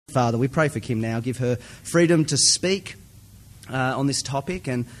Father, we pray for Kim now. Give her freedom to speak on this topic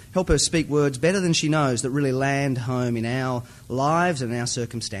and help her speak words better than she knows that really land home in our lives and our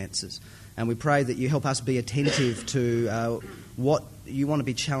circumstances. And we pray that you help us be attentive to what you want to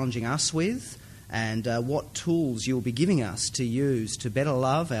be challenging us with and what tools you'll be giving us to use to better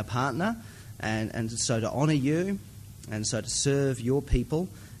love our partner and so to honour you and so to serve your people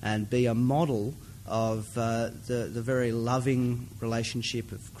and be a model of the very loving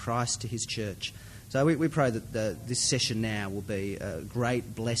relationship of Christ to his church. So we pray that this session now will be a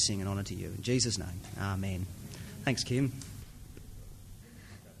great blessing and honour to you. In Jesus' name, amen. Thanks, Kim.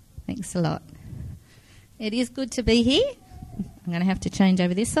 Thanks a lot. It is good to be here. I'm going to have to change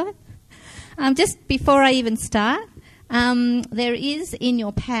over this side. Just before I even start, there is in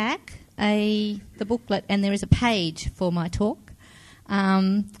your pack the booklet, and there is a page for my talk.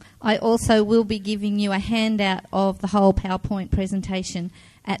 I also will be giving you a handout of the whole PowerPoint presentation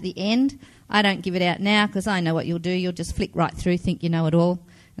at the end. I don't give it out now because I know what you'll do. You'll just flick right through, think you know it all,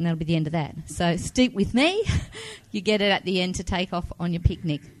 and that'll be the end of that. So stick with me. You get it at the end to take off on your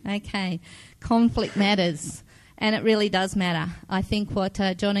picnic. Okay, conflict matters, and it really does matter. I think what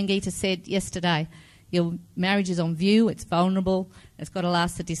John and Geeta said yesterday, your marriage is on view, it's vulnerable, it's got to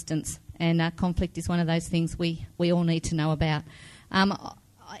last a distance, and conflict is one of those things we all need to know about.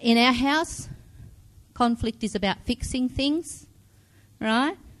 In our house, conflict is about fixing things,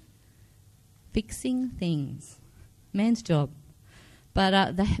 right? Fixing things. Man's job.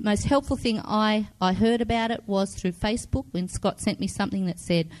 But the most helpful thing I heard about it was through Facebook when Scott sent me something that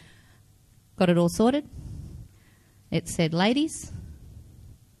said, got it all sorted. It said, ladies,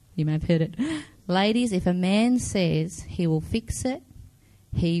 you may have heard it, ladies, if a man says he will fix it,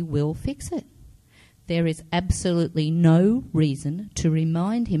 he will fix it. There is absolutely no reason to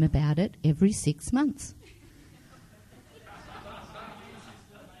remind him about it every 6 months.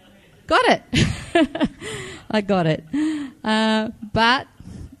 Got it. I got it. But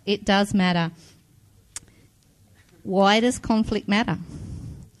it does matter. Why does conflict matter?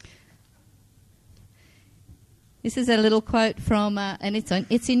 This is a little quote from, and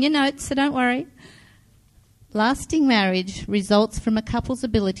it's in your notes, so don't worry. Lasting marriage results from a couple's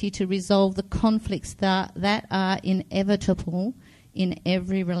ability to resolve the conflicts that are inevitable in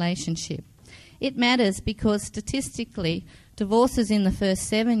every relationship. It matters because statistically, divorces in the first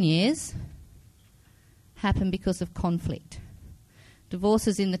 7 years happen because of conflict.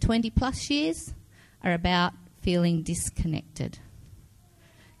 Divorces in the 20-plus years are about feeling disconnected.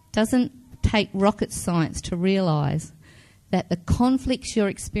 It doesn't take rocket science to realise that the conflicts you're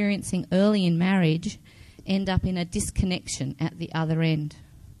experiencing early in marriage end up in a disconnection at the other end.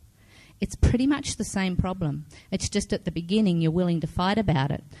 It's pretty much the same problem. It's just at the beginning you're willing to fight about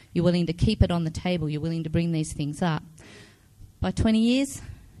it. You're willing to keep it on the table. You're willing to bring these things up. By 20 years,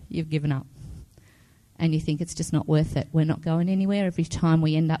 you've given up. And you think it's just not worth it. We're not going anywhere. Every time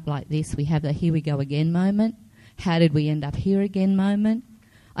we end up like this, we have the here we go again moment. How did we end up here again moment?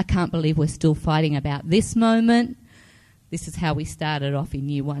 I can't believe we're still fighting about this moment. This is how we started off in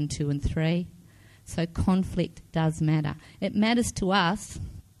year 1, 2 and 3. So conflict does matter. It matters to us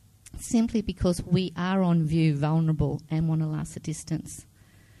simply because we are on view vulnerable and want to last a distance.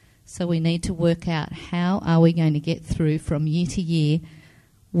 So we need to work out how are we going to get through from year to year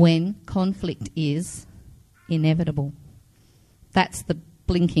when conflict is inevitable. That's the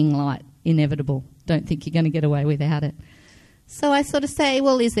blinking light, inevitable. Don't think you're going to get away without it. So I sort of say,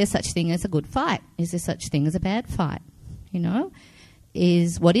 well, is there such thing as a good fight? Is there such thing as a bad fight? You know,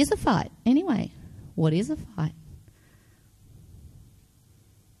 what is a fight anyway? What is a fight?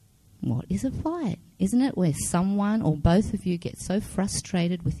 What is a fight? Isn't it where someone or both of you get so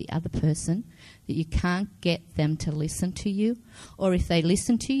frustrated with the other person that you can't get them to listen to you? Or if they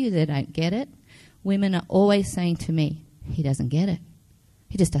listen to you, they don't get it? Women are always saying to me, he doesn't get it.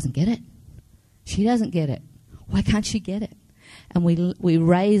 He just doesn't get it. She doesn't get it. Why can't she get it? And we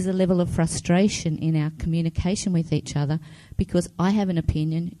raise a level of frustration in our communication with each other because I have an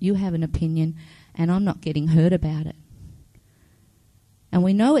opinion, you have an opinion, and I'm not getting heard about it. And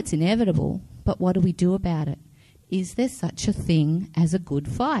we know it's inevitable, but what do we do about it? Is there such a thing as a good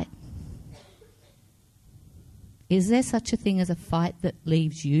fight? Is there such a thing as a fight that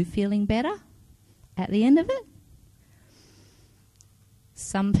leaves you feeling better at the end of it?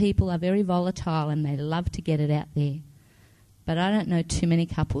 Some people are very volatile and they love to get it out there. But I don't know too many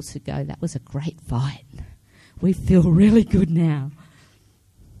couples who go, that was a great fight. We feel really good now.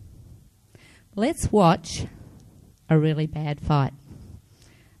 Let's watch a really bad fight.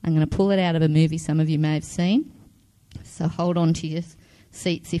 I'm going to pull it out of a movie some of you may have seen. So hold on to your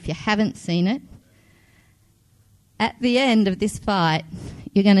seats if you haven't seen it. At the end of this fight,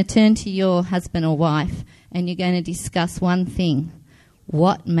 you're going to turn to your husband or wife and you're going to discuss one thing.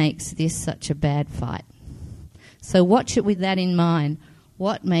 What makes this such a bad fight? So watch it with that in mind.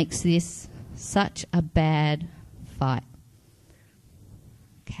 What makes this such a bad fight?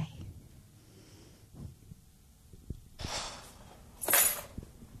 Okay.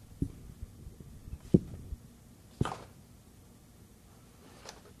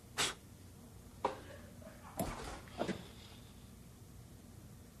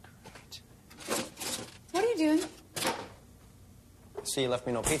 What are you doing? See, you left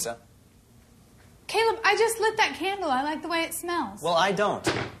me no pizza. Caleb, I just lit that candle. I like the way it smells. Well, I don't.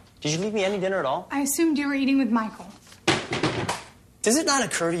 Did you leave me any dinner at all? I assumed you were eating with Michael. Does it not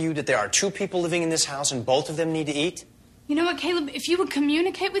occur to you that there are two people living in this house and both of them need to eat? You know what, Caleb? If you would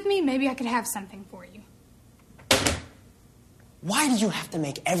communicate with me, maybe I could have something for you. Why do you have to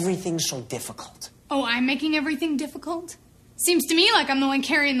make everything so difficult? Oh, I'm making everything difficult? Seems to me like I'm the one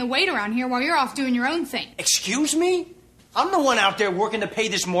carrying the weight around here while you're off doing your own thing. Excuse me? I'm the one out there working to pay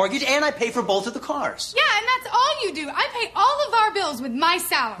this mortgage, and I pay for both of the cars. Yeah, and that's all you do. I pay all of our bills with my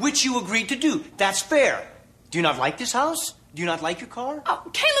salary. Which you agreed to do. That's fair. Do you not like this house? Do you not like your car? Oh,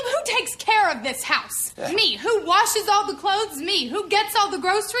 Caleb, who takes care of this house? Me. Who washes all the clothes? Me. Who gets all the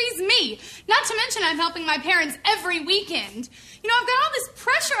groceries? Me. Not to mention I'm helping my parents every weekend. You know, I've got all this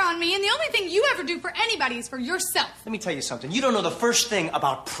pressure on me, and the only thing you ever do for anybody is for yourself. Let me tell you something. You don't know the first thing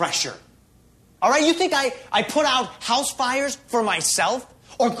about pressure. All right, you think I put out house fires for myself?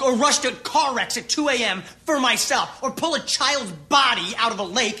 Or rush to car wrecks at 2 a.m. for myself? Or pull a child's body out of a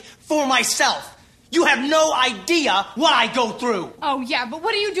lake for myself? You have no idea what I go through. Oh, yeah, but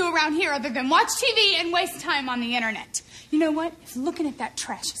what do you do around here other than watch TV and waste time on the internet? You know what? If looking at that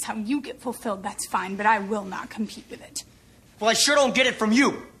trash is how you get fulfilled, that's fine, but I will not compete with it. Well, I sure don't get it from you.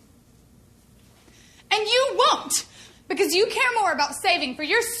 And you won't! Because you care more about saving for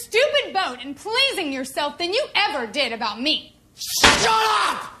your stupid boat and pleasing yourself than you ever did about me. Shut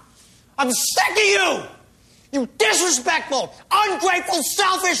up! I'm sick of you! You disrespectful, ungrateful,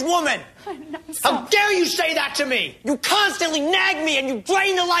 selfish woman! How dare you say that to me? You constantly nag me and you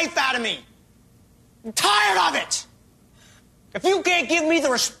drain the life out of me. I'm tired of it. If you can't give me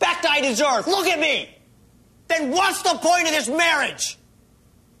the respect I deserve, look at me. Then what's the point of this marriage?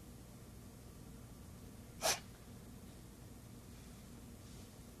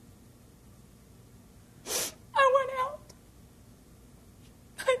 I want out.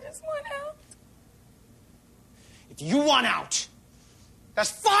 I just want out. If you want out,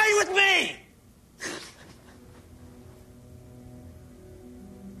 that's fine with me!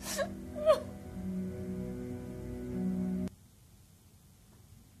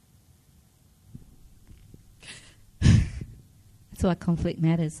 That's why conflict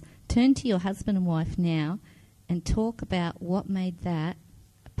matters. Turn to your husband and wife now and talk about what made that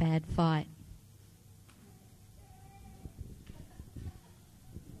a bad fight.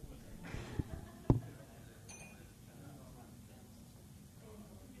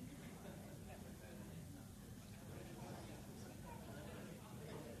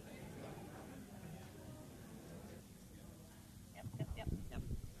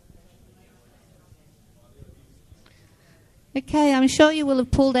 Okay, I'm sure you will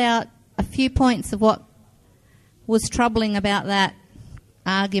have pulled out a few points of what was troubling about that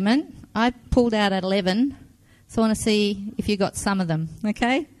argument. I pulled out 11, so I want to see if you got some of them,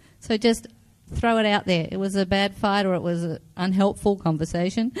 okay? So just throw it out there. It was a bad fight or it was an unhelpful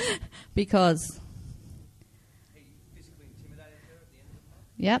conversation because... He physically intimidated her at the end of the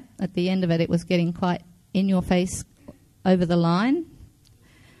fight? Yep, at the end of it was getting quite in your face over the line.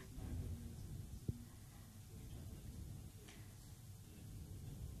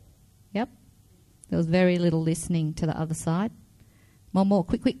 Yep. There was very little listening to the other side. One more,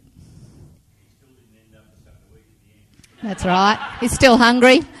 quick. That's right. He's still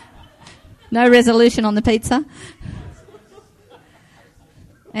hungry. No resolution on the pizza.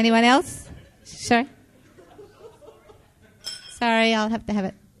 Anyone else? Sorry, I'll have to have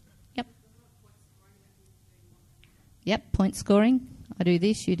it. Yep, point scoring. I do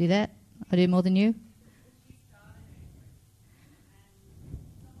this, you do that. I do more than you.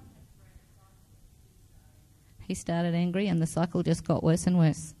 He started angry and the cycle just got worse and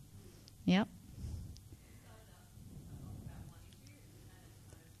worse. Yep.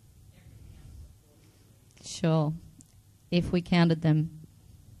 Sure. If we counted them,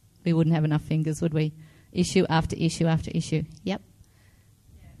 we wouldn't have enough fingers, would we? Issue after issue after issue. Yep.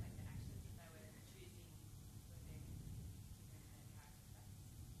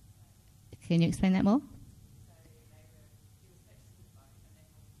 Can you explain that more?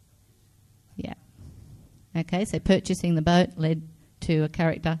 Yeah. Okay, so purchasing the boat led to a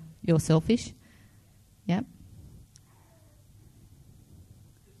character, you're selfish. Yep.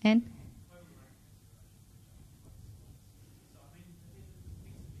 And?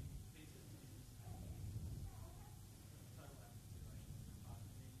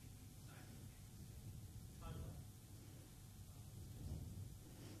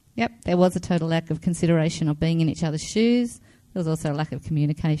 Yep, there was a total lack of consideration of being in each other's shoes. There was also a lack of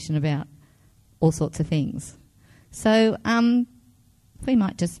communication about all sorts of things. So we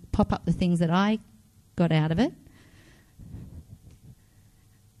might just pop up the things that I got out of it.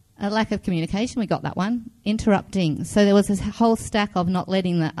 A lack of communication, we got that one. Interrupting. So there was this whole stack of not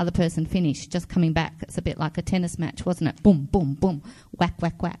letting the other person finish, just coming back. It's a bit like a tennis match, wasn't it? Boom, boom, boom, whack,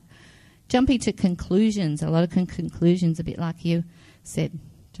 whack, whack. Jumping to conclusions, a lot of conclusions, a bit like you said.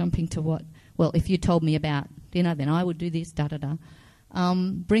 Jumping to what? Well, if you told me about dinner, then I would do this, da-da-da.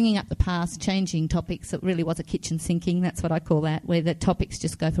 Bringing up the past, changing topics. It really was a kitchen sinking, that's what I call that, where the topics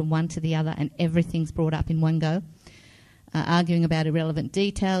just go from one to the other and everything's brought up in one go. Arguing about irrelevant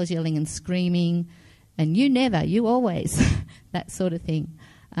details, yelling and screaming, and you never, you always, that sort of thing.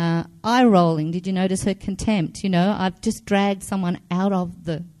 Eye-rolling, did you notice her contempt? You know, I've just dragged someone out of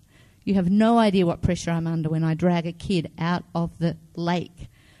the... You have no idea what pressure I'm under when I drag a kid out of the lake,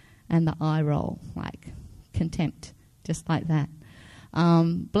 and the eye roll, like contempt, just like that.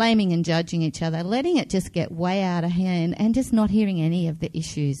 Blaming and judging each other, letting it just get way out of hand and just not hearing any of the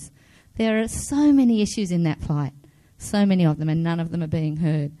issues. There are so many issues in that fight, so many of them, and none of them are being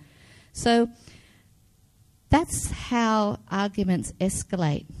heard. So that's how arguments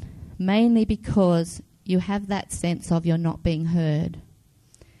escalate, mainly because you have that sense of you're not being heard.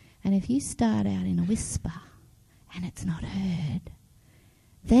 And if you start out in a whisper and it's not heard,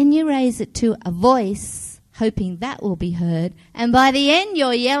 then you raise it to a voice, hoping that will be heard, and by the end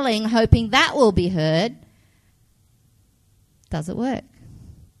you're yelling, hoping that will be heard. Does it work?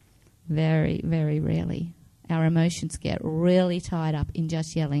 Very, very rarely. Our emotions get really tied up in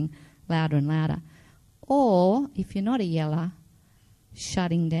just yelling louder and louder. Or, if you're not a yeller,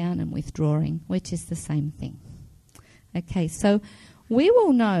 shutting down and withdrawing, which is the same thing. Okay, so we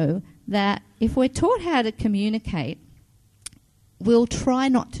will know that if we're taught how to communicate, we'll try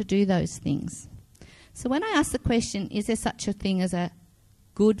not to do those things. So when I ask the question, is there such a thing as a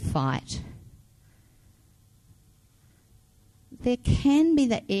good fight? There can be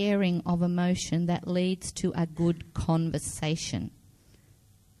the airing of emotion that leads to a good conversation.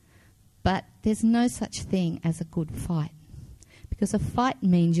 But there's no such thing as a good fight. Because a fight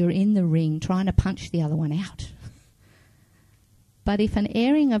means you're in the ring trying to punch the other one out. But if an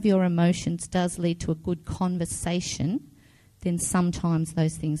airing of your emotions does lead to a good conversation, then sometimes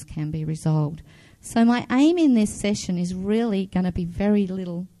those things can be resolved. So my aim in this session is really going to be very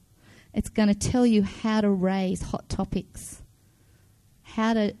little. It's going to tell you how to raise hot topics,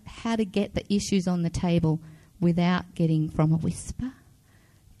 how to get the issues on the table without getting from a whisper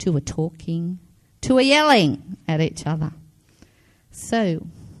to a talking to a yelling at each other. So,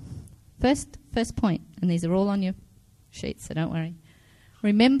 first point, and these are all on your sheets, so don't worry.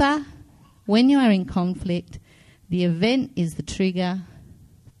 Remember, when you are in conflict, the event is the trigger,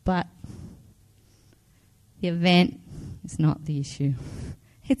 but the event is not the issue.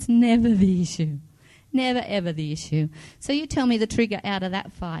 It's never the issue. Never, ever the issue. So you tell me the trigger out of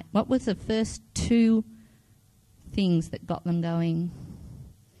that fight. What was the first two things that got them going?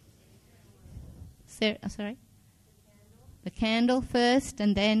 Sorry? The candle first,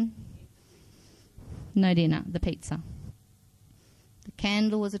 and then no dinner, the pizza. The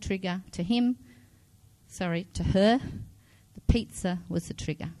candle was a trigger to her. The pizza was the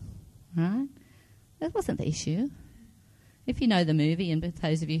trigger, right? That wasn't the issue. If you know the movie, and for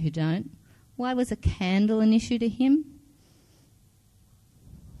those of you who don't, why was a candle an issue to him?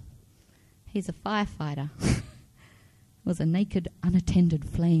 He's a firefighter. It was a naked, unattended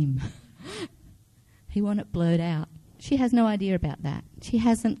flame. He wanted it blurred out. She has no idea about that. She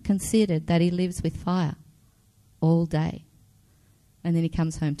hasn't considered that he lives with fire all day. And then he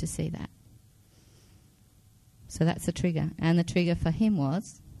comes home to see that. So that's the trigger. And the trigger for him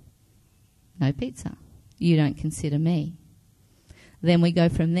was, no pizza. You don't consider me. Then we go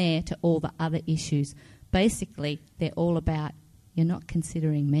from there to all the other issues. Basically, they're all about, you're not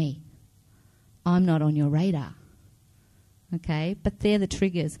considering me. I'm not on your radar. Okay? But they're the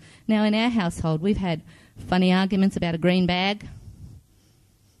triggers. Now, in our household, we've had funny arguments about a green bag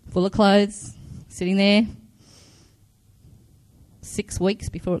full of clothes sitting there 6 weeks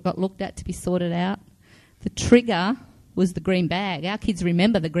before it got looked at to be sorted out. The trigger was the green bag. Our kids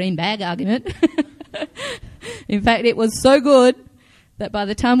remember the green bag argument. In fact, it was so good that by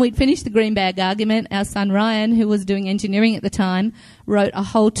the time we'd finished the green bag argument, our son Ryan, who was doing engineering at the time, wrote a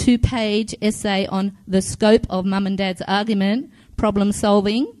whole 2-page essay on the scope of mum and dad's argument, problem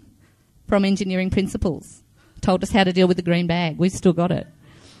solving from engineering principles. Told us how to deal with the green bag. We've still got it.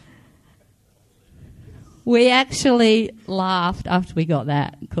 We actually laughed after we got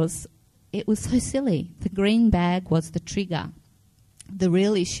that because it was so silly. The green bag was the trigger. The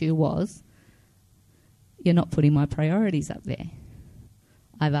real issue was, you're not putting my priorities up there.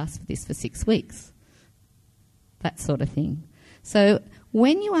 I've asked for this for 6 weeks. That sort of thing. So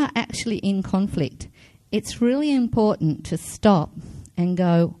when you are actually in conflict, it's really important to stop and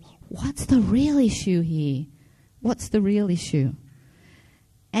go, what's the real issue here? What's the real issue?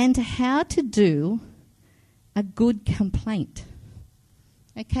 And how to do a good complaint.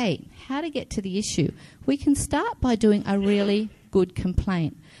 Okay, how to get to the issue. We can start by doing a really good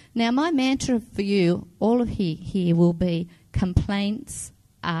complaint. Now, my mantra for you, all of here will be, complaints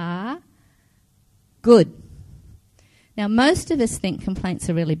are good. Now, most of us think complaints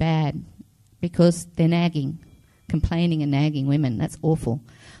are really bad because they're nagging, complaining and nagging women. That's awful.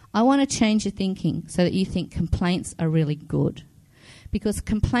 I want to change your thinking so that you think complaints are really good, because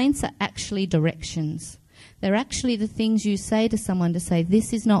complaints are actually directions. They're actually the things you say to someone to say,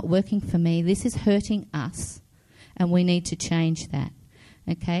 this is not working for me, this is hurting us, and we need to change that.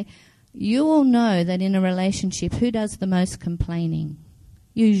 Okay? You all know that in a relationship, who does the most complaining?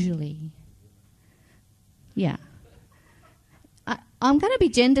 Usually. Yeah. I'm going to be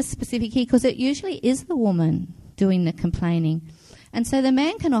gender specific here because it usually is the woman doing the complaining. And so the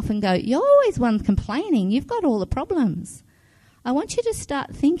man can often go, you're always one complaining, you've got all the problems. I want you to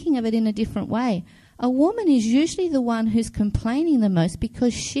start thinking of it in a different way. A woman is usually the one who's complaining the most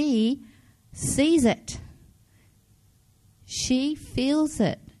because she sees it. She feels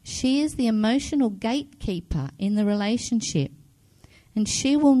it. She is the emotional gatekeeper in the relationship. And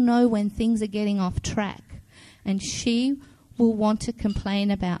she will know when things are getting off track. And she will want to complain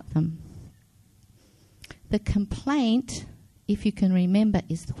about them. The complaint, if you can remember,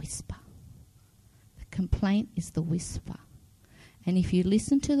 is the whisper. The complaint is the whisper. And if you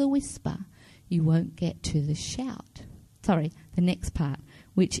listen to the whisper, you won't get to the shout. Sorry, the next part,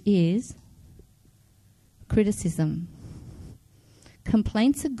 which is criticism.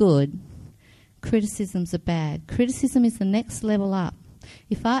 Complaints are good, criticisms are bad. Criticism is the next level up.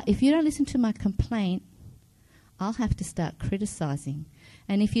 If you don't listen to my complaint, I'll have to start criticising.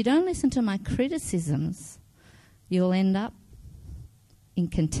 And if you don't listen to my criticisms, you'll end up in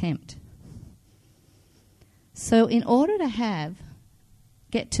contempt. So in order to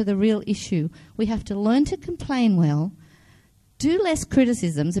get to the real issue, we have to learn to complain well, do less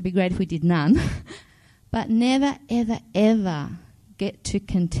criticisms. It'd be great if we did none, but never, ever, ever get to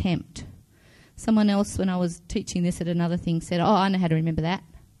contempt. Someone else, when I was teaching this at another thing, said, I know how to remember that.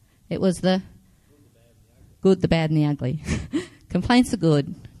 It was the good, the bad, and the ugly. Complaints are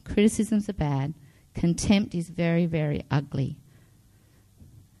good. Criticisms are bad. Contempt is very, very ugly.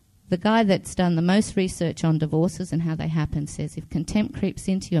 The guy that's done the most research on divorces and how they happen says if contempt creeps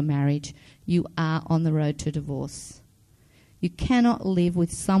into your marriage, you are on the road to divorce. You cannot live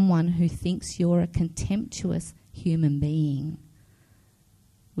with someone who thinks you're a contemptuous human being.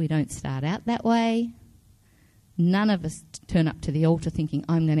 We don't start out that way. None of us turn up to the altar thinking,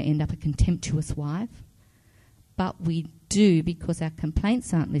 I'm going to end up a contemptuous wife. But we do, because our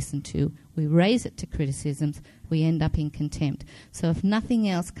complaints aren't listened to. We raise it to criticisms. We end up in contempt. So if nothing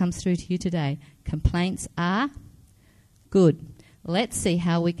else comes through to you today, complaints are good. Let's see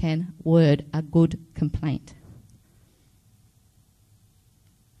how we can word a good complaint.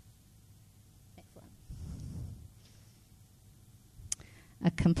 A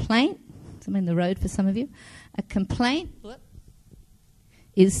complaint, I'm in the road for some of you. A complaint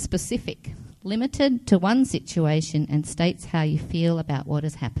is specific, limited to one situation, and states how you feel about what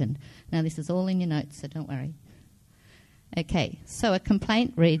has happened. Now, this is all in your notes, so don't worry. Okay, so a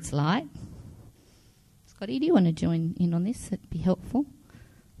complaint reads like... Scotty, do you want to join in on this? That'd be helpful.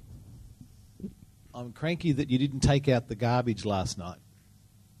 I'm cranky that you didn't take out the garbage last night.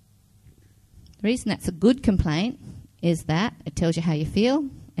 The reason that's a good complaint is that it tells you how you feel.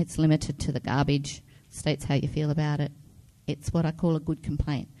 It's limited to the garbage, states how you feel about it. It's what I call a good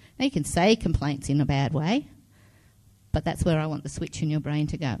complaint. Now, you can say complaints in a bad way, but that's where I want the switch in your brain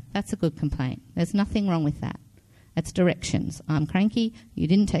to go. That's a good complaint. There's nothing wrong with that. It's directions. I'm cranky. You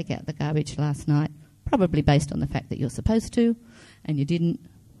didn't take out the garbage last night, probably based on the fact that you're supposed to, and you didn't.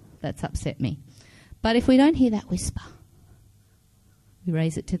 That's upset me. But if we don't hear that whisper, we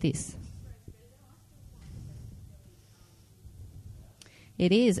raise it to this.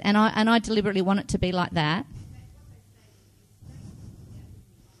 It is, and I deliberately want it to be like that.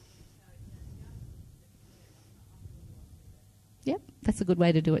 That's a good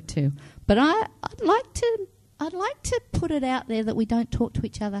way to do it too. But I'd like to put it out there that we don't talk to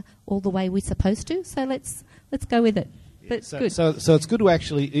each other all the way we're supposed to. So let's go with it. But good. So it's good to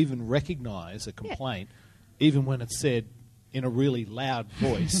actually even recognise a complaint, even when it's said in a really loud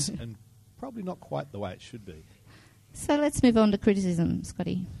voice and probably not quite the way it should be. So let's move on to criticism,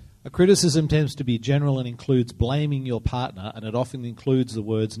 Scotty. A criticism tends to be general and includes blaming your partner, and it often includes the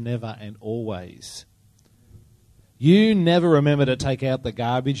words never and always. You never remember to take out the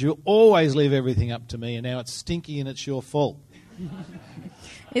garbage. You always leave everything up to me, and now it's stinky and it's your fault.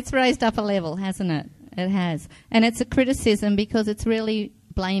 It's raised up a level, hasn't it? It has. And it's a criticism because it's really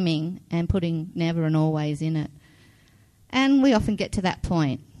blaming and putting never and always in it. And we often get to that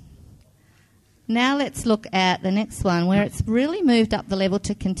point. Now let's look at the next one where it's really moved up the level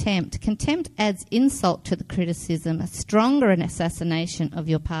to contempt. Contempt adds insult to the criticism, a stronger assassination of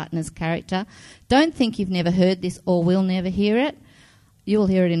your partner's character. Don't think you've never heard this or will never hear it. You'll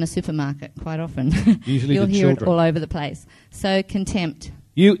hear it in a supermarket quite often. Usually You'll the hear children. it all over the place. So contempt.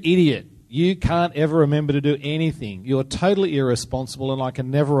 You idiot. You can't ever remember to do anything. You're totally irresponsible and I can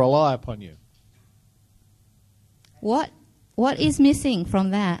never rely upon you. What is missing from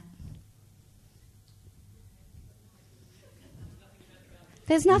that?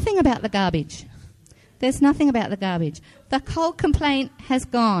 There's nothing about the garbage. There's nothing about the garbage. The whole complaint has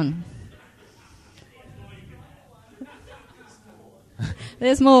gone.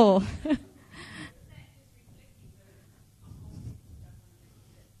 There's more.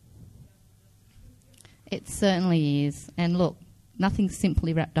 It certainly is. And look, nothing's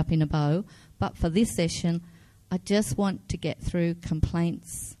simply wrapped up in a bow. But for this session, I just want to get through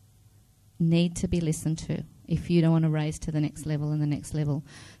complaints need to be listened to if you don't want to raise to the next level and the next level.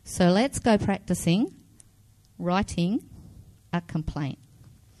 So let's go practicing writing a complaint.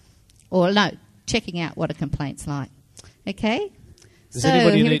 Or no, checking out what a complaint's like. Okay? Does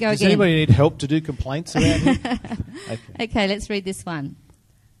anybody need help to do complaints around here? Okay, let's read this one.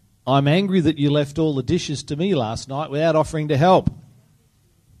 I'm angry that you left all the dishes to me last night without offering to help.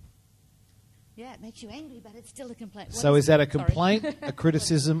 Yeah, it makes you angry, but it's still a complaint. So is that a complaint, a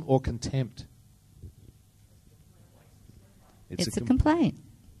criticism, or contempt? It's a complaint.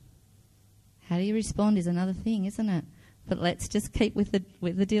 How do you respond is another thing, isn't it? But let's just keep with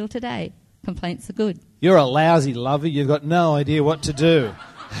the deal today. Complaints are good. You're a lousy lover. You've got no idea what to do.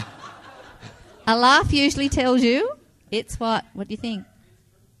 A laugh usually tells you it's what? What do you think?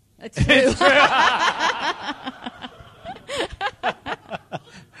 It's true.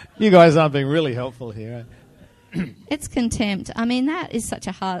 You guys aren't being really helpful here. It's contempt. I mean, that is such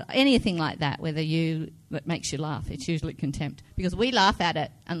a hard... Anything like that, that makes you laugh, it's usually contempt. Because we laugh at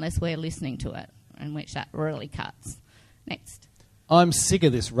it unless we're listening to it, in which that really cuts. Next. I'm sick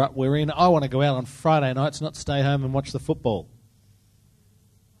of this rut we're in. I want to go out on Friday nights, not stay home and watch the football.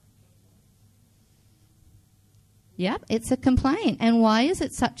 Yep, it's a complaint. And why is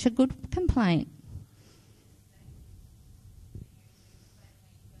it such a good complaint?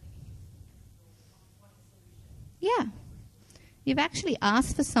 Yeah. You've actually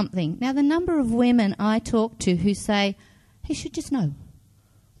asked for something. Now, the number of women I talk to who say, he should just know.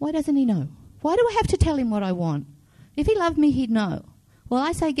 Why doesn't he know? Why do I have to tell him what I want? If he loved me, he'd know. Well,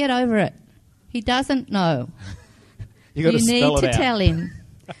 I say get over it. He doesn't know. You need to out. tell him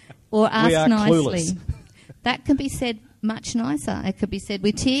or ask nicely. Clueless. That can be said much nicer. It could be said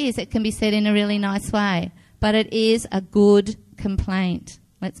with tears. It can be said in a really nice way. But it is a good complaint.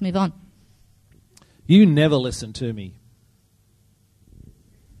 Let's move on. You never listen to me.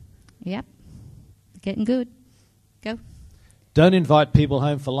 Yep. Getting good. Go. Don't invite people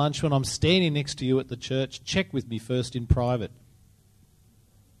home for lunch when I'm standing next to you at the church. Check with me first in private.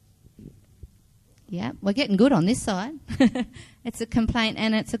 Yeah, we're getting good on this side. It's a complaint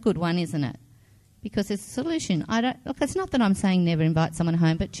and it's a good one, isn't it? Because it's a solution. Look, it's not that I'm saying never invite someone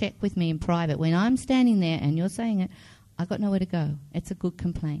home, but check with me in private. When I'm standing there and you're saying it, I've got nowhere to go. It's a good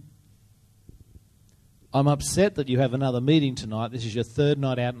complaint. I'm upset that you have another meeting tonight. This is your third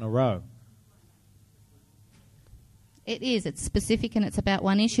night out in a row. It is. It's specific and it's about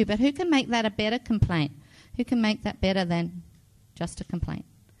one issue. But who can make that a better complaint? Who can make that better than just a complaint?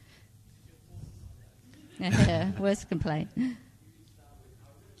 Worst complaint.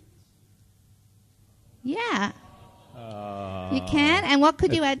 Yeah. You can. And what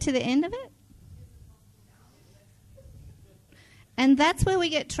could you add to the end of it? And that's where we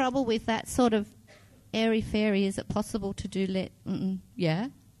get trouble with that sort of airy-fairy. Is it possible to do yeah.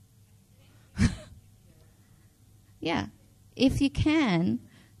 Yeah. If you can,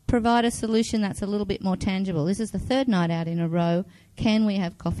 provide a solution that's a little bit more tangible. This is the third night out in a row. Can we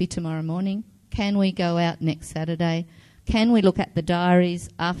have coffee tomorrow morning? Can we go out next Saturday? Can we look at the diaries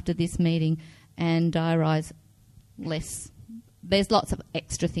after this meeting and diarise less? There's lots of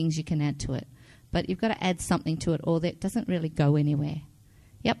extra things you can add to it, but you've got to add something to it or that doesn't really go anywhere.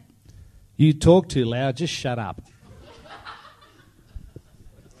 Yep. You talk too loud, just shut up.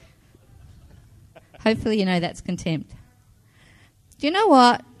 Hopefully you know that's contempt. Do you know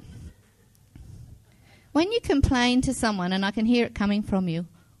what? When you complain to someone, and I can hear it coming from you,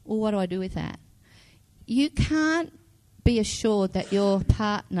 well, what do I do with that? You can't be assured that your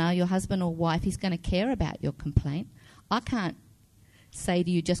partner, your husband or wife, is going to care about your complaint. I can't say to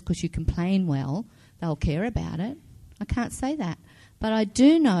you just because you complain well, they'll care about it. I can't say that. But I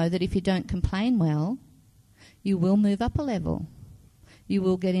do know that if you don't complain well, you will move up a level. You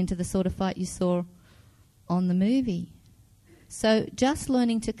will get into the sort of fight you saw on the movie. So just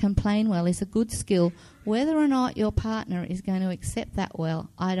learning to complain well is a good skill. Whether or not your partner is going to accept that well,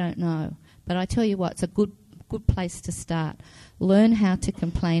 I don't know. But I tell you what, it's a good place to start. Learn how to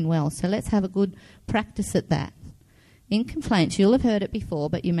complain well. So let's have a good practice at that. In complaints, you'll have heard it before,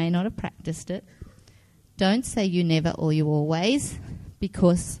 but you may not have practiced it. Don't say you never or you always,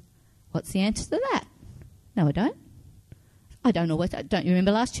 because what's the answer to that? No, I don't. I don't always. Don't you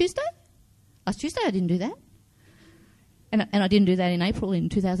remember last Tuesday? Last Tuesday I didn't do that. And I didn't do that in April in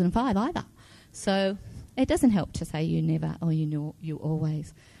 2005 either. So it doesn't help to say you never or you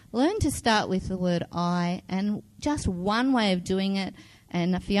always. Learn to start with the word I, and just one way of doing it,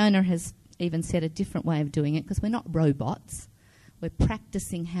 and Fiona has even said a different way of doing it, because we're not robots. We're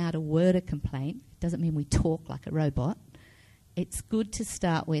practicing how to word a complaint. It doesn't mean we talk like a robot. It's good to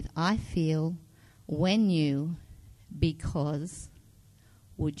start with, I feel, when you, because,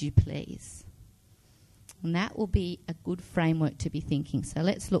 would you please? And that will be a good framework to be thinking. So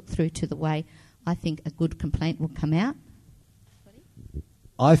let's look through to the way I think a good complaint will come out.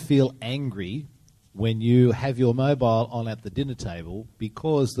 I feel angry when you have your mobile on at the dinner table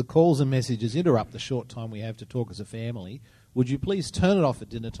because the calls and messages interrupt the short time we have to talk as a family. Would you please turn it off at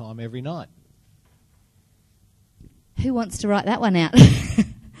dinner time every night? Who wants to write that one out?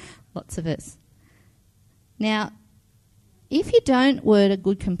 Lots of us. Now, if you don't word a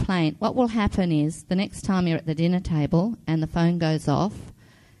good complaint, what will happen is the next time you're at the dinner table and the phone goes off,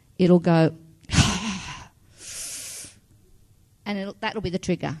 it'll go, and that'll be the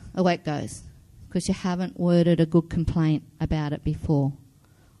trigger. Away it goes, because you haven't worded a good complaint about it before.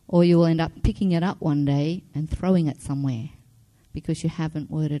 Or you will end up picking it up one day and throwing it somewhere because you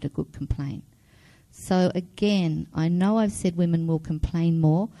haven't worded a good complaint. So again, I know I've said women will complain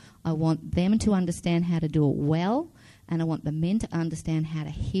more. I want them to understand how to do it well, and I want the men to understand how to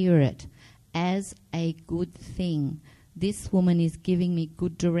hear it as a good thing. This woman is giving me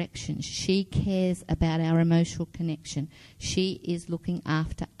good direction. She cares about our emotional connection. She is looking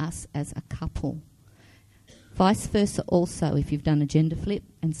after us as a couple. Vice versa also, if you've done a gender flip,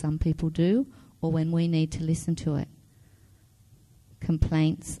 and some people do, or when we need to listen to it.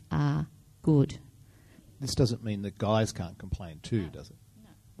 Complaints are good. This doesn't mean that guys can't complain too, does it? No,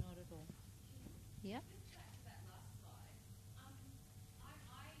 not at all. Yep.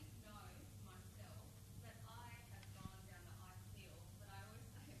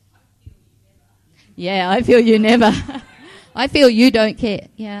 Yeah, I feel you never. I feel you don't care.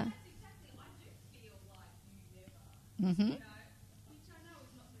 Yeah. Mm-hmm.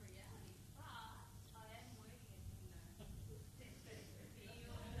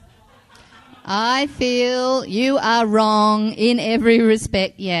 I feel you are wrong in every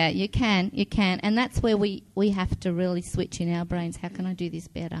respect. Yeah, you can. And that's where we have to really switch in our brains. How can I do this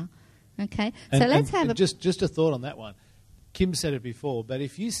better? Okay, so let's have just a thought on that one. Kim said it before, but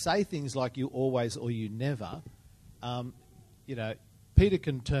if you say things like you always or you never, Peter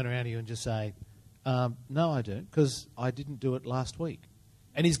can turn around to you and just say, no, I don't, because I didn't do it last week.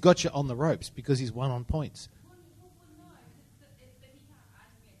 And he's got you on the ropes because he's won on points.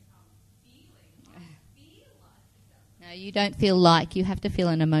 No, you don't feel like. You have to feel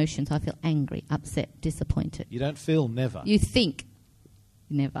an emotion. So I feel angry, upset, disappointed. You don't feel never. You think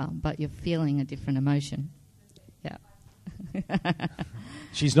never, but you're feeling a different emotion. Yeah.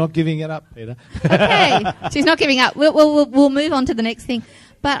 She's not giving it up, Peter. Okay, she's not giving up. We'll move on to the next thing.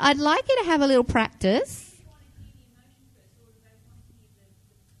 But I'd like you to have a little practice.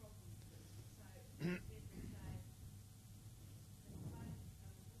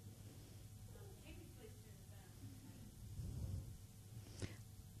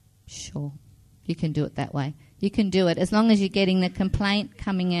 Sure, you can do it that way. You can do it as long as you're getting the complaint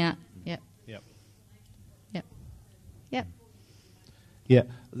coming out. Yep. Yeah,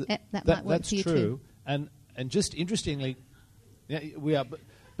 that might work that's for you true. too. And just interestingly, yeah, we are.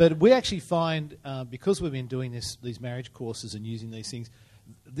 But we actually find, because we've been doing these marriage courses and using these things,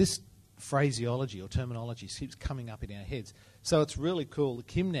 this phraseology or terminology keeps coming up in our heads. So it's really cool that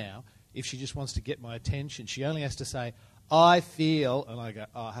Kim now, if she just wants to get my attention, she only has to say, I feel, and I go,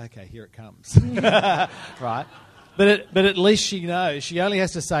 oh, okay, here it comes. Right? But at least she knows. She only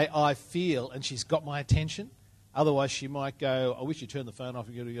has to say, I feel, and she's got my attention. Otherwise, she might go, I wish you turned the phone off,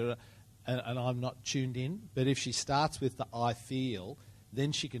 and I'm not tuned in. But if she starts with the I feel,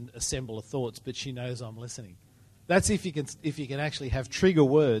 then she can assemble her thoughts, but she knows I'm listening. That's if you can actually have trigger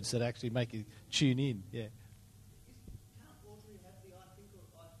words that actually make you tune in. Yeah. Can't Audrey have the I think or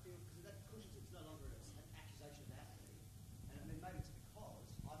I feel, because that cushions it's no longer an accusation of apathy. And I mean, maybe it's because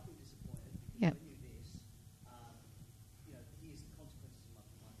I feel disappointed because Yep. I knew this. Here's the consequences of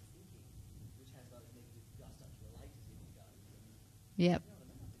my thinking, which has those negative. I start to relate as if you go. Yep.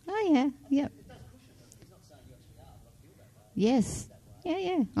 Oh, yeah. Yep. It does cushion it. He's not saying you actually are, but I feel that way. Yes.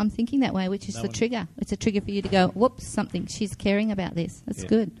 Yeah. I'm thinking that way, which is the trigger. It's a trigger for you to go, whoops, she's caring about this. That's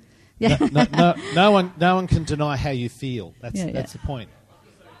good. Yeah. No one can deny how you feel. That's the point.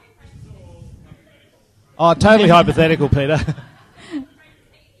 Oh, totally hypothetical, Peter.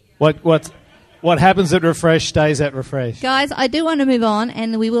 What happens at Refresh stays at Refresh. Guys, I do want to move on,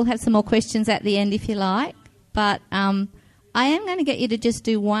 and we will have some more questions at the end if you like. But I am going to get you to just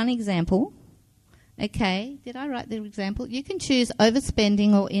do one example. Okay, did I write the example? You can choose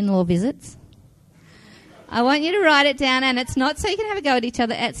overspending or in-law visits. I want you to write it down, and it's not so you can have a go at each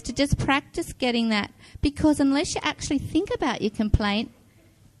other. It's to just practice getting that, because unless you actually think about your complaint,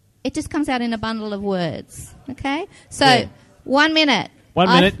 it just comes out in a bundle of words. Okay? So, 1 minute. 1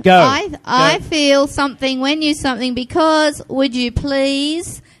 minute, go. I feel something when you something because, would you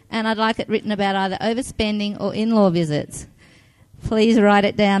please, and I'd like it written about either overspending or in-law visits. Please write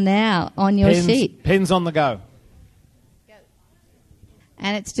it down now on your sheet. Pens on the go.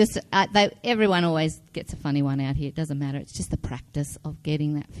 And it's just, everyone always gets a funny one out here. It doesn't matter. It's just the practice of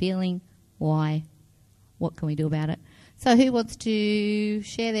getting that feeling. Why? What can we do about it? So who wants to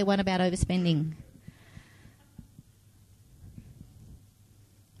share their one about overspending?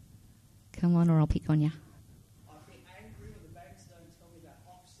 Come on, or I'll pick on you. I get angry when the banks don't tell me about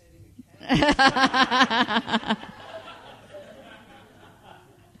offsetting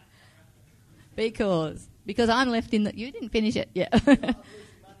accounts. Because I'm left in the... You didn't finish it. Yeah.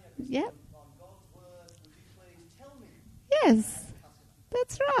 Yep. Yes.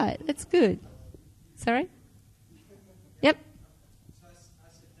 That's right. That's good. Sorry? Yep. So I said,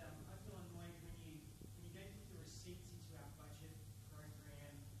 I feel annoyed when you don't put the receipts into our budget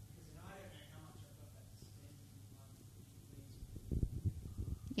program, because then I don't know how much I've got that to spend.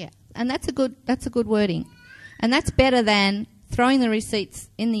 Yeah. And that's a good wording. And that's better than throwing the receipts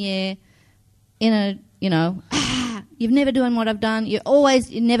in the air in a, you've never done what I've done. You always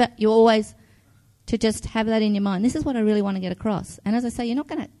to just have that in your mind. This is what I really want to get across. And as I say, you're not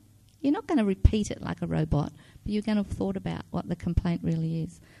going to repeat it like a robot, but you're going to have thought about what the complaint really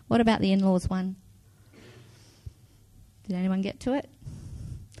is. What about the in-laws one? Did anyone get to it?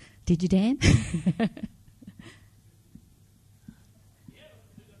 Did you, Dan?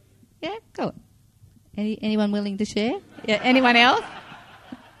 Yeah, go on. Anyone willing to share? Yeah, anyone else?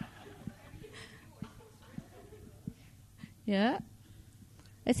 Yeah.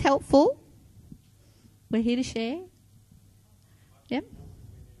 It's helpful. We're here to share. Yep.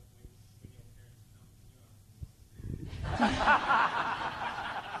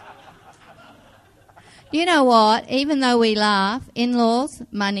 You know what? Even though we laugh, in-laws,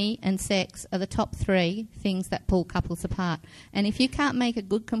 money and sex are the top 3 things that pull couples apart. And if you can't make a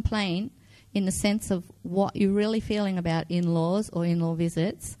good complaint in the sense of what you're really feeling about in-laws or in-law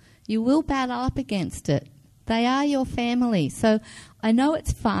visits, you will battle up against it. They are your family. So I know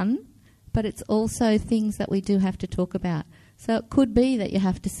it's fun, but it's also things that we do have to talk about. So it could be that you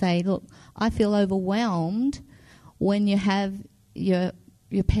have to say, look, I feel overwhelmed when you have your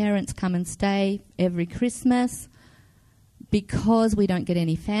parents come and stay every Christmas because we don't get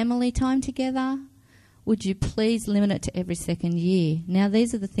any family time together. Would you please limit it to every second year? Now,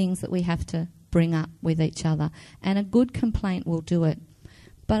 these are the things that we have to bring up with each other, and a good complaint will do it.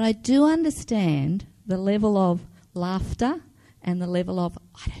 But I do understand the level of laughter and the level of,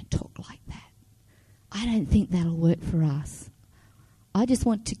 I don't talk like that. I don't think that'll work for us. I just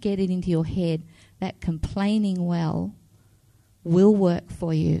want to get it into your head that complaining well will work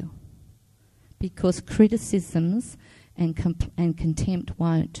for you, because criticisms and contempt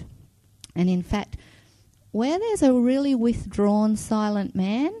won't. And in fact, where there's a really withdrawn, silent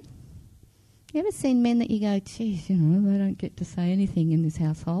man, you ever seen men that you go, geez, they don't get to say anything in this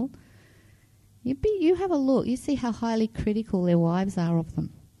household? You have a look. You see how highly critical their wives are of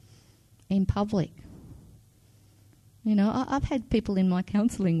them. in public. You know, I've had people in my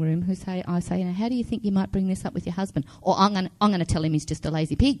counselling room who say, now, how do you think you might bring this up with your husband? Or I'm going to tell him he's just a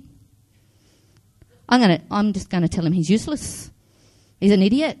lazy pig. I'm just going to tell him he's useless. He's an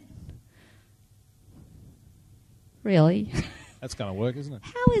idiot. Really? That's going to work, isn't it?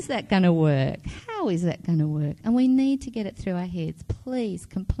 How is that going to work? How is that going to work? And we need to get it through our heads. Please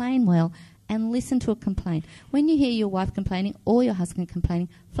complain well and listen to a complaint. When you hear your wife complaining or your husband complaining,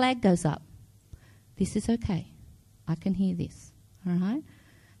 flag goes up. This is okay. I can hear this. All right?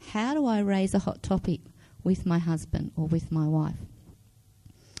 How do I raise a hot topic with my husband or with my wife?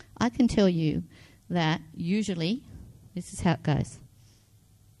 I can tell you that usually this is how it goes.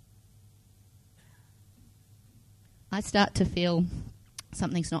 I start to feel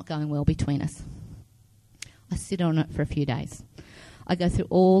something's not going well between us. I sit on it for a few days. I go through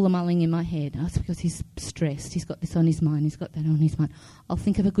all the mulling in my head. Oh, it's because he's stressed. He's got this on his mind. He's got that on his mind. I'll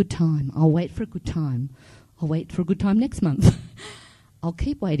think of a good time. I'll wait for a good time. I'll wait for a good time next month. I'll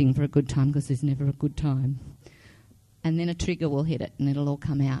keep waiting for a good time because there's never a good time. And then a trigger will hit it and it'll all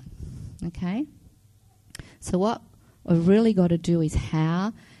come out. Okay? So what we've really got to do is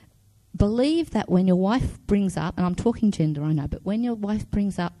believe that when your wife brings up, and I'm talking gender, I know, but when your wife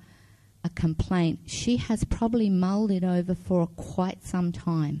brings up a complaint, she has probably mulled it over for quite some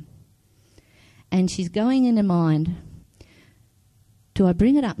time. And she's going in her mind, do I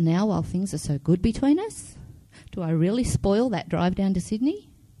bring it up now while things are so good between us? Do I really spoil that drive down to Sydney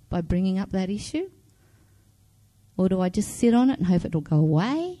by bringing up that issue? Or do I just sit on it and hope it'll go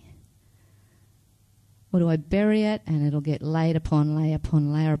away? Or do I bury it and it'll get laid upon layer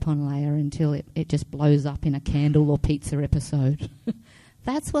upon layer upon layer until it just blows up in a candle or pizza episode?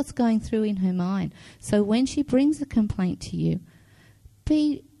 That's what's going through in her mind. So when she brings a complaint to you,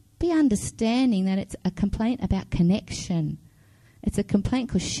 be understanding that it's a complaint about connection. It's a complaint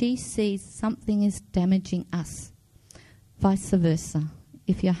because she sees something is damaging us. Vice versa.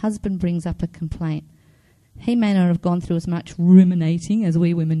 If your husband brings up a complaint, he may not have gone through as much ruminating as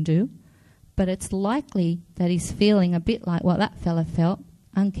we women do, but it's likely that he's feeling a bit like what that fella felt,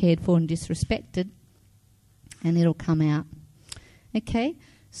 uncared for and disrespected, and it'll come out. Okay,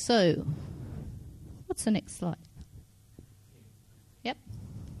 so what's the next slide? Yep.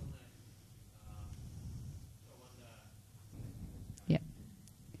 Yep.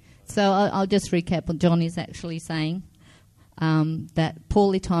 So I'll just recap what John is actually saying, that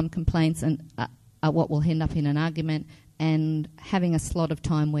poorly timed complaints are what will end up in an argument, and having a slot of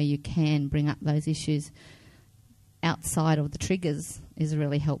time where you can bring up those issues outside of the triggers is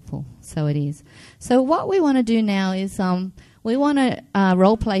really helpful. So it is. So what we want to do now is we want to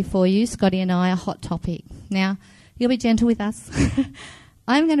role play for you, Scotty and I, a hot topic. Now, you'll be gentle with us.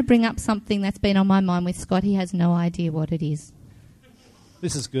 I'm going to bring up something that's been on my mind with Scott. He has no idea what it is.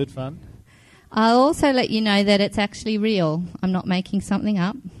 This is good fun. I'll also let you know that it's actually real. I'm not making something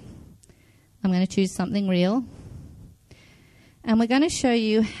up. I'm going to choose something real. And we're going to show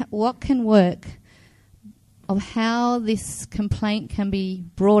you what can work of how this complaint can be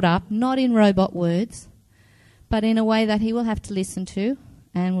brought up, not in robot words, but in a way that he will have to listen to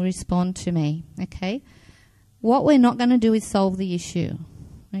and will respond to me, okay? What we're not going to do is solve the issue,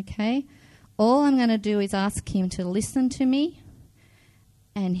 okay? All I'm going to do is ask him to listen to me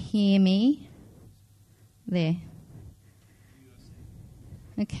and hear me. There.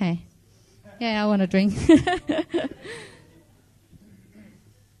 Okay. Yeah, I want a drink.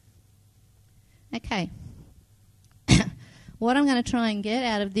 Okay. What I'm going to try and get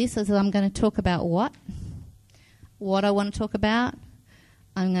out of this is I'm going to talk about what I want to talk about.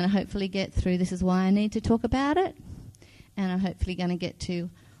 I'm going to hopefully get through this is why I need to talk about it. And I'm hopefully going to get to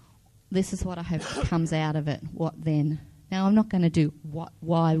this is what I hope comes out of it. What then? Now, I'm not going to do what,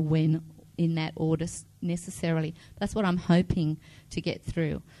 why, when in that order necessarily. That's what I'm hoping to get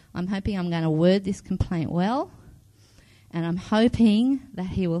through. I'm hoping I'm going to word this complaint well. And I'm hoping that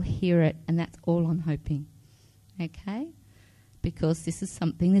he will hear it, and that's all I'm hoping. Okay? Because this is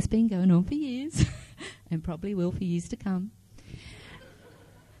something that's been going on for years and probably will for years to come.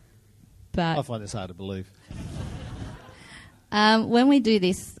 But I find this hard to believe. when we do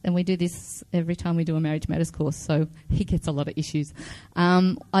this, and we do this every time we do a Marriage Matters course, so he gets a lot of issues,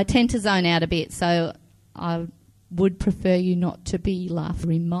 I tend to zone out a bit, so I would prefer you not to be laughing,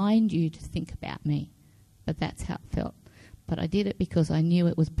 remind you to think about me. But that's how it felt. But I did it because I knew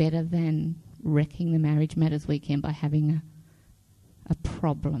it was better than wrecking the Marriage Matters weekend by having a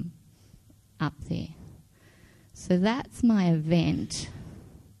problem up there. So that's my event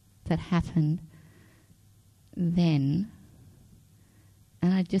that happened then.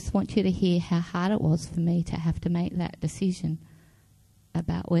 And I just want you to hear how hard it was for me to have to make that decision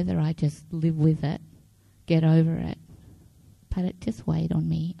about whether I just live with it, get over it. But it just weighed on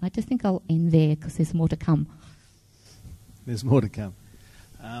me. I just think I'll end there because there's more to come. There's more to come.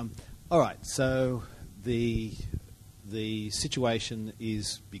 All right, so the situation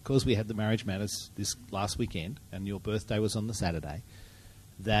is, because we had the Marriage Matters this last weekend and your birthday was on the Saturday,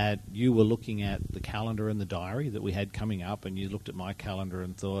 that you were looking at the calendar and the diary that we had coming up, and you looked at my calendar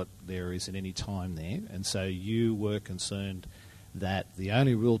and thought there isn't any time there, and so you were concerned that the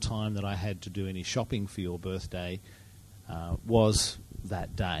only real time that I had to do any shopping for your birthday was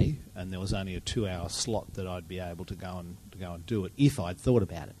that day, and there was only a 2-hour slot that I'd be able to go and do it if I'd thought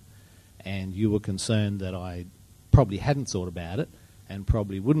about it. And you were concerned that I probably hadn't thought about it and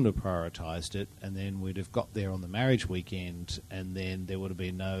probably wouldn't have prioritised it, and then we'd have got there on the marriage weekend, and then there would have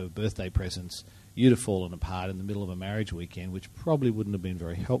been no birthday presents. You'd have fallen apart in the middle of a marriage weekend, which probably wouldn't have been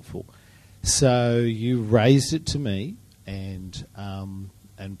very helpful. So you raised it to me, and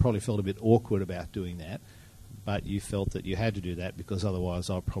probably felt a bit awkward about doing that, but you felt that you had to do that because otherwise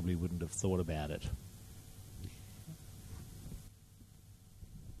I probably wouldn't have thought about it.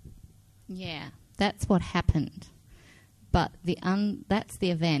 Yeah, that's what happened. But that's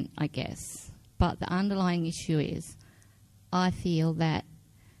the event, I guess. But the underlying issue is, I feel that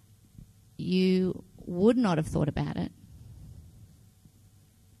you would not have thought about it.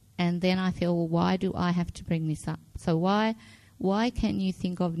 And then I feel, well, why do I have to bring this up? So why can you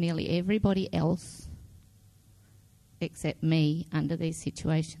think of nearly everybody else except me under these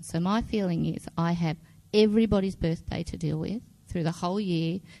situations? So my feeling is I have everybody's birthday to deal with through the whole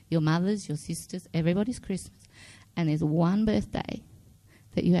year, your mother's, your sister's, everybody's Christmas. And there's one birthday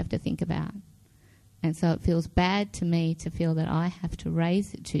that you have to think about. And so it feels bad to me to feel that I have to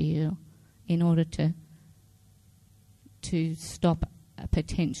raise it to you in order to stop a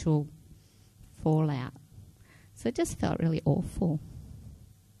potential fallout. So it just felt really awful,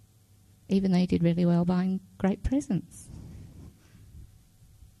 even though you did really well buying great presents.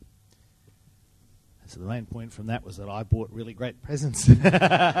 So the main point from that was that I bought really great presents.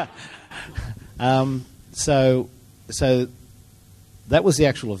 So that was the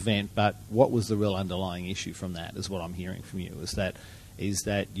actual event, but what was the real underlying issue from that is what I'm hearing from you, is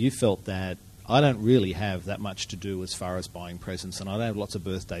that you felt that I don't really have that much to do as far as buying presents, and I don't have lots of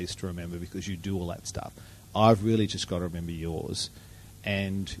birthdays to remember because you do all that stuff. I've really just got to remember yours,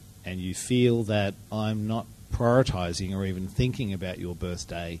 and you feel that I'm not prioritising or even thinking about your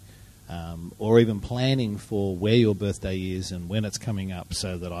birthday, or even planning for where your birthday is and when it's coming up,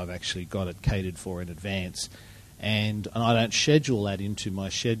 so that I've actually got it catered for in advance. And I don't schedule that into my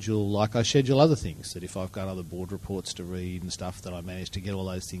schedule like I schedule other things, that if I've got other board reports to read and stuff, that I manage to get all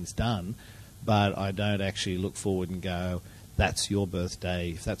those things done. But I don't actually look forward and go, that's your birthday,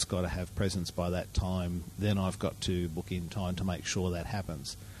 if that's got to have presents by that time, then I've got to book in time to make sure that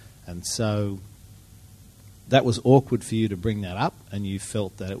happens. And so that was awkward for you to bring that up, and you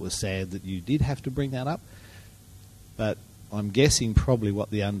felt that it was sad that you did have to bring that up. But I'm guessing probably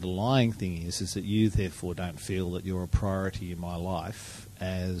what the underlying thing is that you therefore don't feel that you're a priority in my life,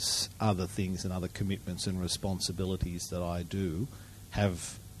 as other things and other commitments and responsibilities that I do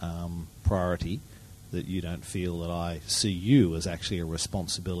have priority, that you don't feel that I see you as actually a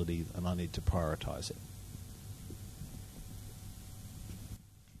responsibility and I need to prioritise it.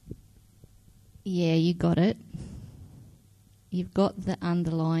 Yeah, you got it. You've got the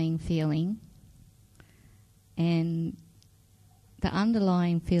underlying feeling, and the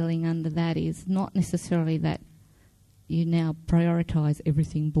underlying feeling under that is not necessarily that you now prioritise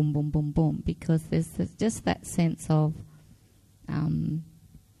everything boom, boom, boom, boom, because there's just that sense of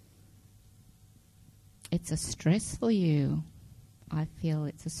it's a stress for you. I feel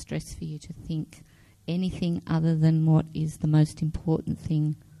it's a stress for you to think anything other than what is the most important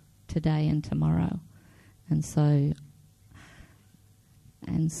thing today and tomorrow. And so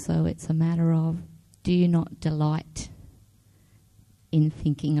it's a matter of, do you not delight in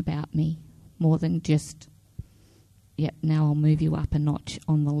thinking about me more than just, yep, now I'll move you up a notch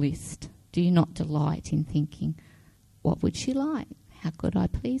on the list? Do you not delight in thinking, what would she like? How could I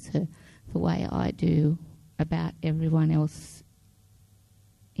please her the way I do about everyone else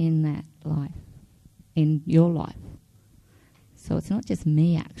in that life, in your life? So it's not just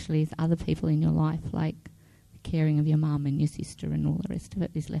me, actually, it's other people in your life, like the caring of your mum and your sister and all the rest of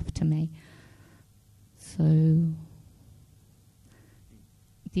it is left to me. So, do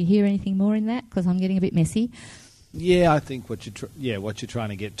you hear anything more in that? Because I'm getting a bit messy. Yeah, I think what you're trying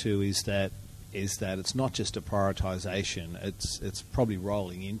to get to is that it's not just a prioritisation. It's probably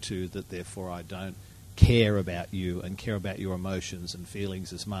rolling into that. Therefore, I don't care about you and care about your emotions and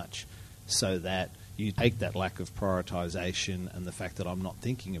feelings as much, so that you take that lack of prioritisation and the fact that I'm not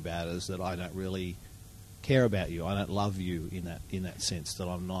thinking about it as that I don't really care about you. I don't love you in that sense, that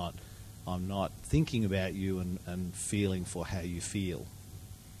I'm not thinking about you and feeling for how you feel.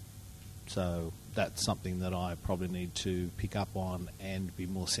 So that's something that I probably need to pick up on and be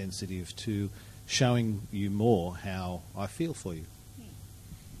more sensitive to showing you more how I feel for you.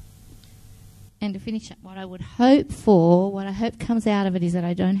 And to finish up, what I hope comes out of it is that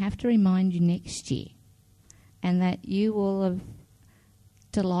I don't have to remind you next year, and that you will have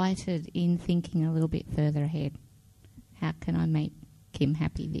delighted in thinking a little bit further ahead. How can I make Kim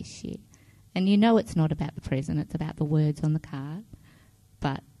happy this year? And you know it's not about the present, it's about the words on the card.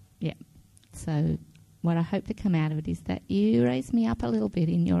 But, yeah, so what I hope to come out of it is that you raise me up a little bit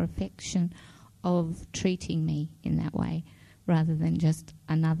in your affection of treating me in that way, rather than just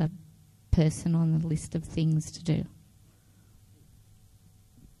another person on the list of things to do.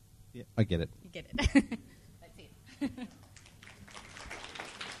 Yeah, I get it. You get it. That's it.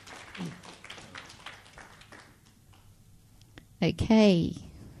 Okay,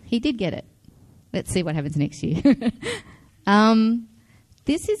 he did get it. Let's see what happens next year.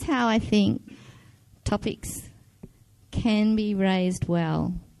 This is how I think topics can be raised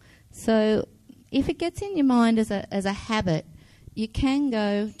well. So if it gets in your mind as a habit, you can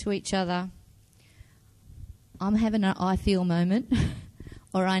go to each other, I'm having an I feel moment,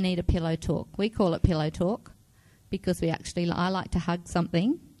 or I need a pillow talk. We call it pillow talk because I like to hug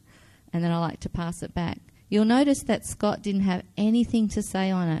something and then I like to pass it back. You'll notice that Scott didn't have anything to say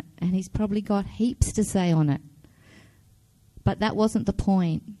on it, and he's probably got heaps to say on it. But that wasn't the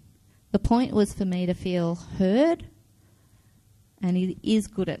point. The point was for me to feel heard, and he is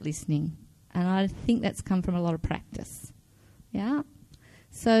good at listening. And I think that's come from a lot of practice. Yeah?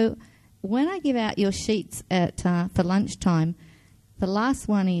 So when I give out your sheets for lunchtime, the last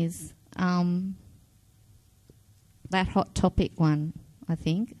one is that hot topic one, I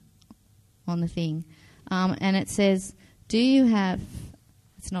think, on the thing. And it says, do you have...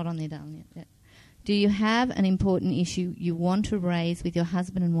 It's not on there, darling, yet. Do you have an important issue you want to raise with your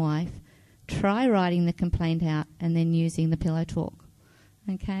husband and wife? Try writing the complaint out and then using the pillow talk.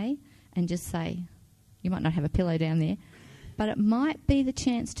 Okay? And just say, you might not have a pillow down there, but it might be the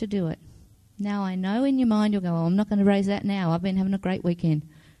chance to do it. Now, I know in your mind you'll go, I'm not going to raise that now. I've been having a great weekend.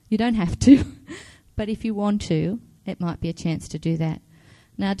 You don't have to. But if you want to, it might be a chance to do that.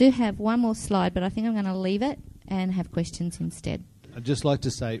 Now, I do have one more slide, but I think I'm going to leave it and have questions instead. I'd just like to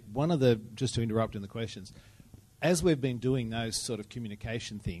say, just to interrupt in the questions, as we've been doing those sort of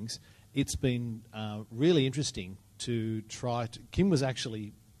communication things, it's been really interesting to try to... Kim was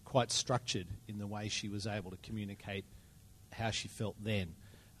actually quite structured in the way she was able to communicate how she felt then.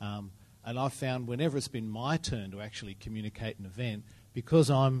 And I've found whenever it's been my turn to actually communicate an event, because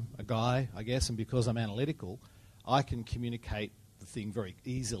I'm a guy, I guess, and because I'm analytical, I can communicate the thing very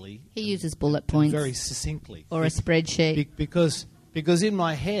easily. He uses bullet points. Very succinctly. Or a spreadsheet. Because in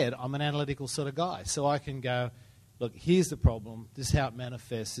my head, I'm an analytical sort of guy. So I can go, look, here's the problem. This is how it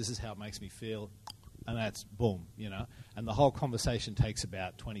manifests. This is how it makes me feel. And that's boom, And the whole conversation takes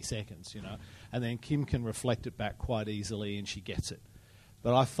about 20 seconds, And then Kim can reflect it back quite easily and she gets it.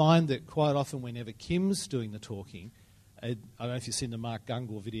 But I find that quite often whenever Kim's doing the talking, I don't know if you've seen the Mark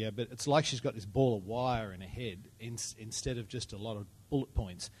Gungor video, but it's like she's got this ball of wire in her head instead of just a lot of bullet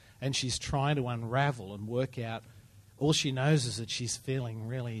points. And she's trying to unravel and work out. All she knows is that she's feeling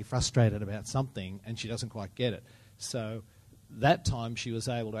really frustrated about something and she doesn't quite get it. So that time she was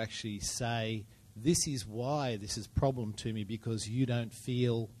able to actually say, this is why this is a problem to me, because I don't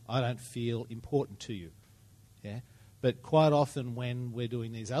feel important to you. Yeah. But quite often when we're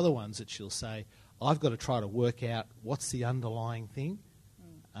doing these other ones that she'll say, I've got to try to work out what's the underlying thing.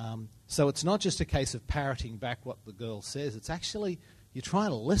 So it's not just a case of parroting back what the girl says. It's actually you're trying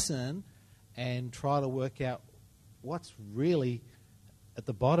to listen and try to work out what's really at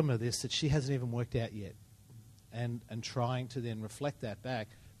the bottom of this that she hasn't even worked out yet, and trying to then reflect that back.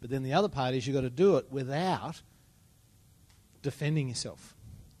 But then the other part is you've got to do it without defending yourself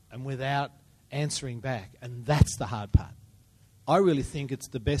and without answering back, and that's the hard part. I really think it's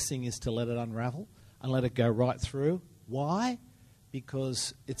the best thing is to let it unravel and let it go right through. Why?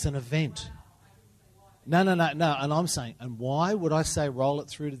 Because it's an event. No. And I'm saying, and why would I say roll it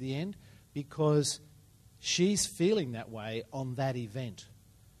through to the end? Because she's feeling that way on that event.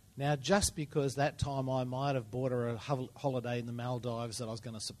 Now, just because that time I might have bought her a holiday in the Maldives that I was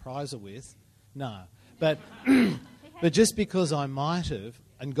going to surprise her with, no. But just because I might have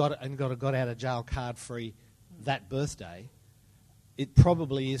and got out of jail card free that birthday, it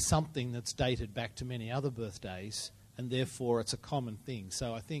probably is something that's dated back to many other birthdays, and therefore it's a common thing.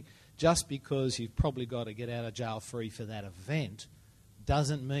 So I think just because you've probably got to get out of jail free for that event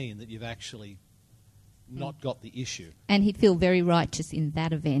doesn't mean that you've actually not got the issue. And he'd feel very righteous in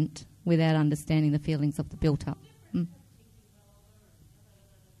that event without understanding the feelings of the built-up. Mm.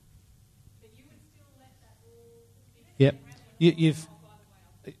 Yep.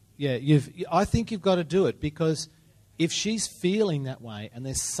 I think you've got to do it, because if she's feeling that way and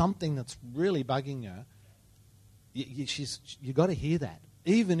there's something that's really bugging her, you've got to hear that,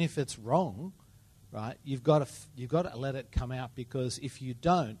 even if it's wrong, right? You've got to let it come out, because if you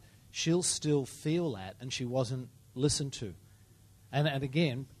don't, she'll still feel that, and she wasn't listened to. And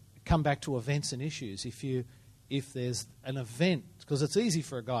again, come back to events and issues. If there's an event, because it's easy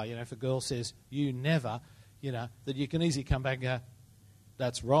for a guy, if a girl says you never, that you can easily come back and go,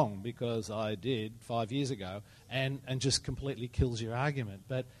 that's wrong because I did 5 years ago, and just completely kills your argument.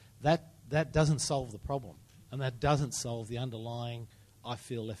 But that doesn't solve the problem, and that doesn't solve the underlying I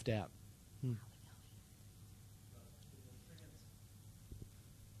feel left out.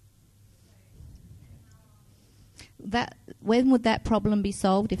 When would that problem be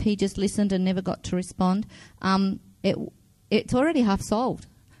solved if he just listened and never got to respond? It's already half solved,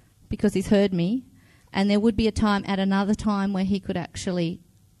 because he's heard me, and there would be another time where he could actually,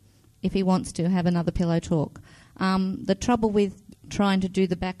 if he wants to, have another pillow talk. The trouble with trying to do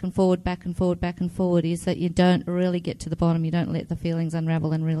the back and forward is that you don't really get to the bottom. You don't let the feelings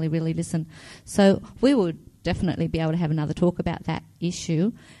unravel and really, really listen. So we would definitely be able to have another talk about that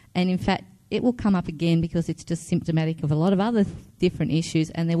issue, and in fact, it will come up again because it's just symptomatic of a lot of other different issues,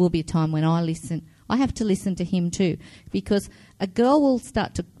 and there will be a time when I listen. I have to listen to him too, because a girl will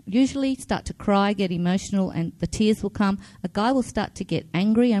usually start to cry, get emotional, and the tears will come. A guy will start to get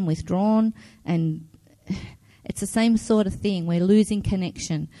angry and withdrawn, and it's the same sort of thing. We're losing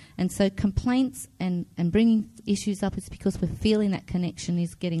connection. And so complaints and bringing issues up is because we're feeling that connection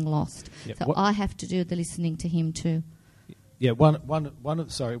is getting lost. Yep. So I have to do the listening to him too. Yeah, one of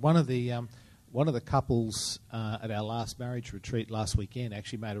the couples at our last marriage retreat last weekend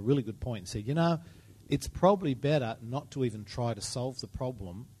actually made a really good point and said, it's probably better not to even try to solve the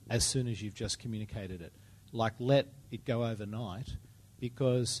problem as soon as you've just communicated it. Like, let it go overnight,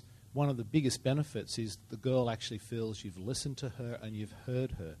 because one of the biggest benefits is the girl actually feels you've listened to her and you've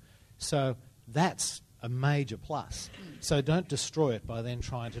heard her. So that's a major plus. So don't destroy it by then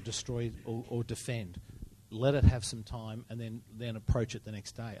trying to destroy or defend. Let it have some time, and then approach it the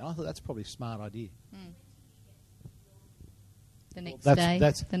next day. I thought that's probably a smart idea. The next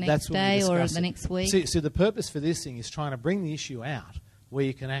day or the next week. See, the purpose for this thing is trying to bring the issue out where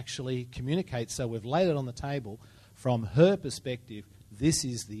you can actually communicate. So we've laid it on the table from her perspective. This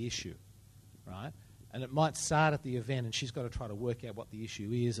is the issue, right? And it might start at the event, and she's got to try to work out what the issue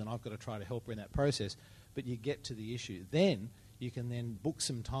is, and I've got to try to help her in that process. But you get to the issue. Then you can then book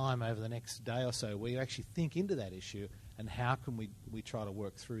some time over the next day or so where you actually think into that issue and how can we try to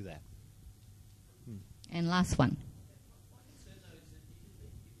work through that. And last one.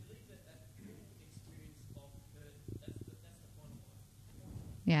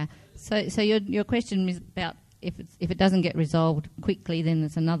 Yeah. So your question is about if it doesn't get resolved quickly, then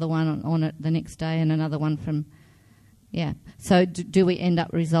there's another one on it the next day and another one from. Yeah. So do we end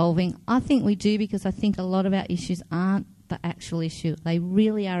up resolving? I think we do, because I think a lot of our issues aren't the actual issue. They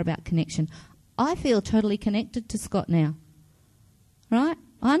really are about connection. I feel totally connected to Scott now. Right?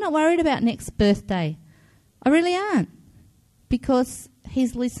 I'm not worried about next birthday. I really aren't, because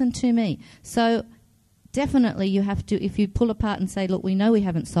he's listened to me. So definitely you have to, if you pull apart and say, look, we know we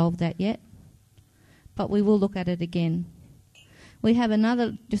haven't solved that yet, but we will look at it again. We have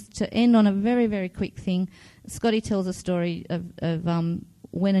another, just to end on a very, very quick thing. Scotty tells a story of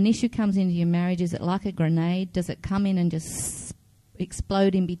when an issue comes into your marriage, is it like a grenade? Does it come in and just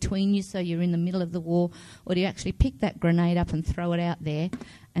explode in between you so you're in the middle of the war? Or do you actually pick that grenade up and throw it out there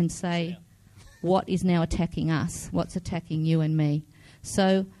and say, what is now attacking us? What's attacking you and me?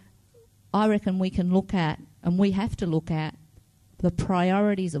 So I reckon we can look at, and we have to look at, the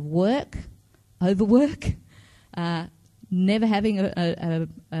priorities of work, overwork, never having a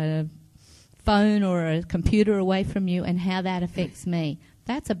phone or a computer away from you, and how that affects me.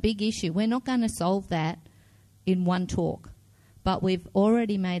 That's a big issue. We're not going to solve that in one talk, but we've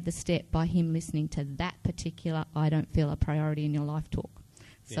already made the step by him listening to that particular I don't feel a priority in your life talk.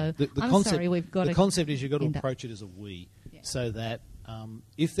 So the concept is you've got to approach it as a we, so that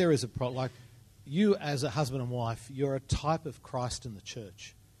if there is a problem, like you as a husband and wife, you're a type of Christ in the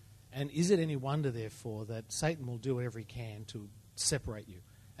church. And is it any wonder, therefore, that Satan will do whatever he can to separate you?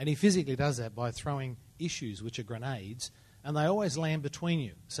 And he physically does that by throwing issues, which are grenades, and they always land between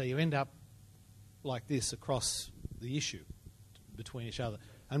you. So you end up like this across the issue between each other.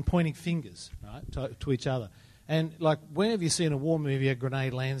 and pointing fingers, right, to each other. And like whenever you see in a war movie a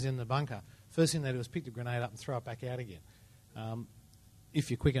grenade lands in the bunker, first thing they do is pick the grenade up and throw it back out again, if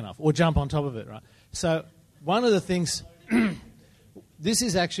you're quick enough, or jump on top of it, right? So one of the things, this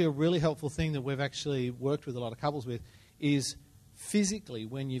is actually a really helpful thing that we've actually worked with a lot of couples with, is physically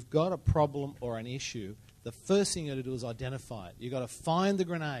when you've got a problem or an issue, the first thing you've got to do is identify it. You've got to find the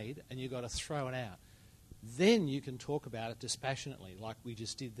grenade and you've got to throw it out. Then you can talk about it dispassionately like we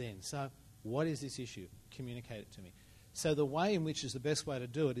just did then. So what is this issue? Communicate it to me. So the way in which is the best way to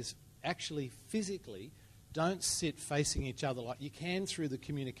do it is actually physically don't sit facing each other like you can through the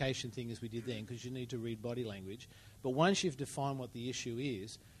communication thing as we did then, because you need to read body language. But once you've defined what the issue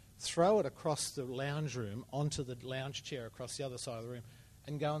is, throw it across the lounge room onto the lounge chair across the other side of the room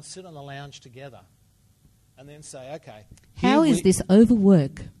and go and sit on the lounge together. And then say, okay. How is this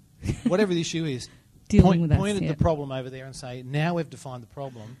overwork? Whatever the issue is, point at the problem over there and say, now we've defined the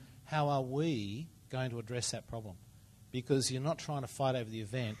problem, how are we going to address that problem? Because you're not trying to fight over the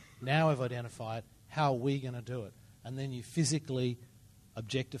event. Now we've identified how are we going to do it. And then you physically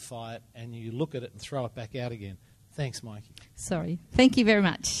objectify it and you look at it and throw it back out again. Thanks, Mikey. Sorry. Thank you very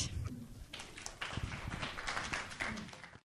much.